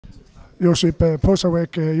Josip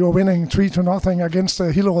Posavec, you're winning 3-0 against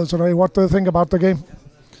Hillerød today. What do you think about the game?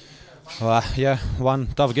 Yeah, one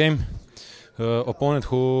tough game. Opponent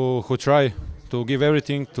who try to give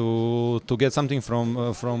everything to get something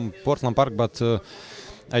from Portland Park, but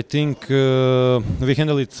I think we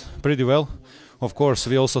handle it pretty well. Of course,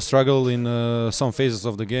 we also struggle in some phases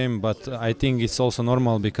of the game, but I think it's also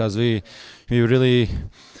normal because we really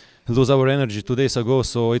lose our energy 2 days ago,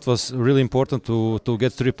 so it was really important to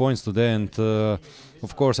get 3 points today. And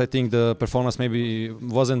of course, I think the performance maybe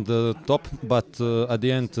wasn't the top, but at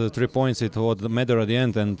the end, 3 points it would matter at the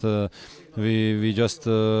end, and we just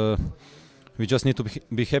need to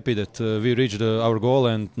be happy that we reached our goal,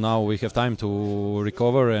 and now we have time to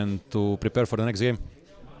recover and to prepare for the next game.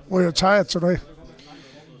 Were you tired today?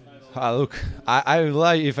 Look, I will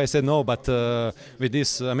lie if I said no, but with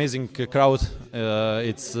this amazing crowd,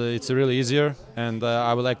 it's really easier, and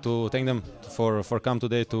I would like to thank them for come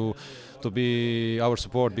today to be our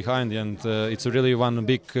support behind, and it's really one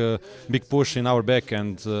big push in our back,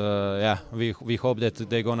 and yeah, we hope that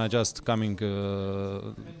they're gonna just coming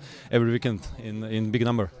every weekend in big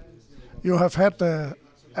number. You have had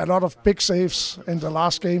a lot of big saves in the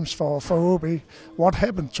last games for AaB. What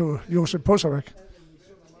happened to Josip Posavec?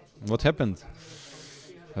 What happened?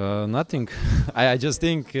 Nothing. I just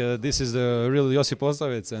think this is the real Josip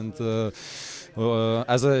Posavec, and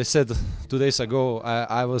as I said 2 days ago,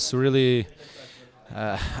 I was really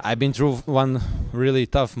I've been through one really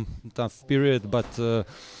tough period, but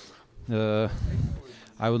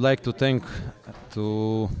I would like to thank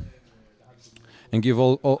and give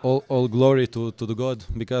all glory to the God,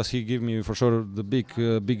 because He gave me for sure the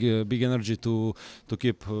big energy to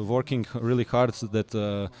keep working really hard, so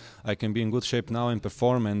that I can be in good shape now and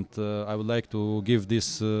perform. And I would like to give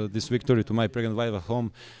this victory to my pregnant wife at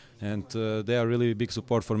home, and they are really big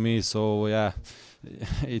support for me. So yeah,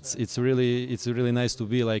 it's really nice to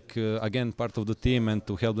be like again part of the team and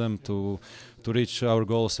to help them to reach our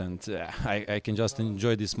goals. And I can just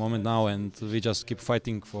enjoy this moment now, and we just keep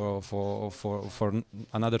fighting for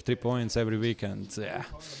another 3 points every week, and yeah,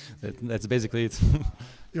 that's basically it.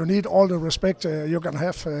 You need all the respect you can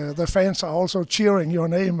have. The fans are also cheering your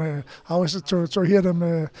name. How is it to hear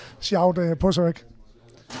them shout Posavec?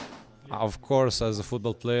 Of course, as a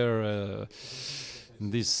football player,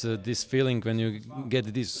 this feeling when you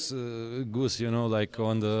get this goose, you know, like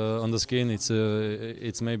on the skin,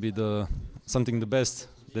 it's maybe something the best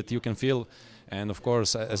that you can feel. And of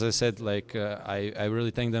course, as I said, like I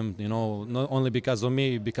really thank them, you know, not only because of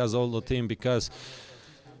me, because all the team, because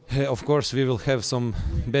of course we will have some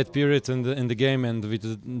bad periods in the game, and with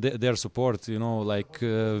their support, you know, like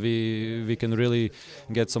we can really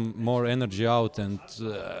get some more energy out, and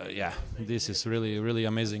yeah, this is really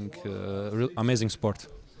amazing, amazing sport.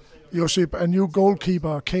 Josip, a new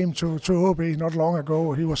goalkeeper came to AaB not long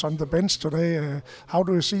ago. He was on the bench today. How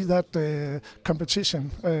do you see that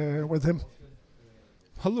competition with him?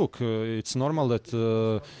 Look, it's normal that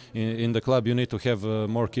in the club you need to have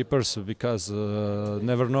more keepers, because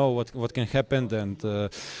never know what can happen, and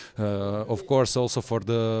of course also for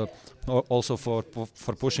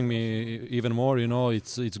pushing me even more, you know,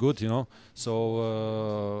 it's good, you know.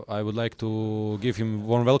 So I would like to give him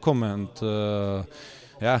warm welcome, and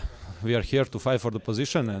yeah, we are here to fight for the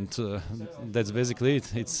position, and that's basically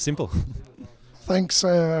it. It's simple. Thanks.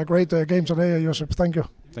 A great game today, Josip. Thank you.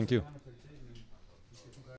 Thank you.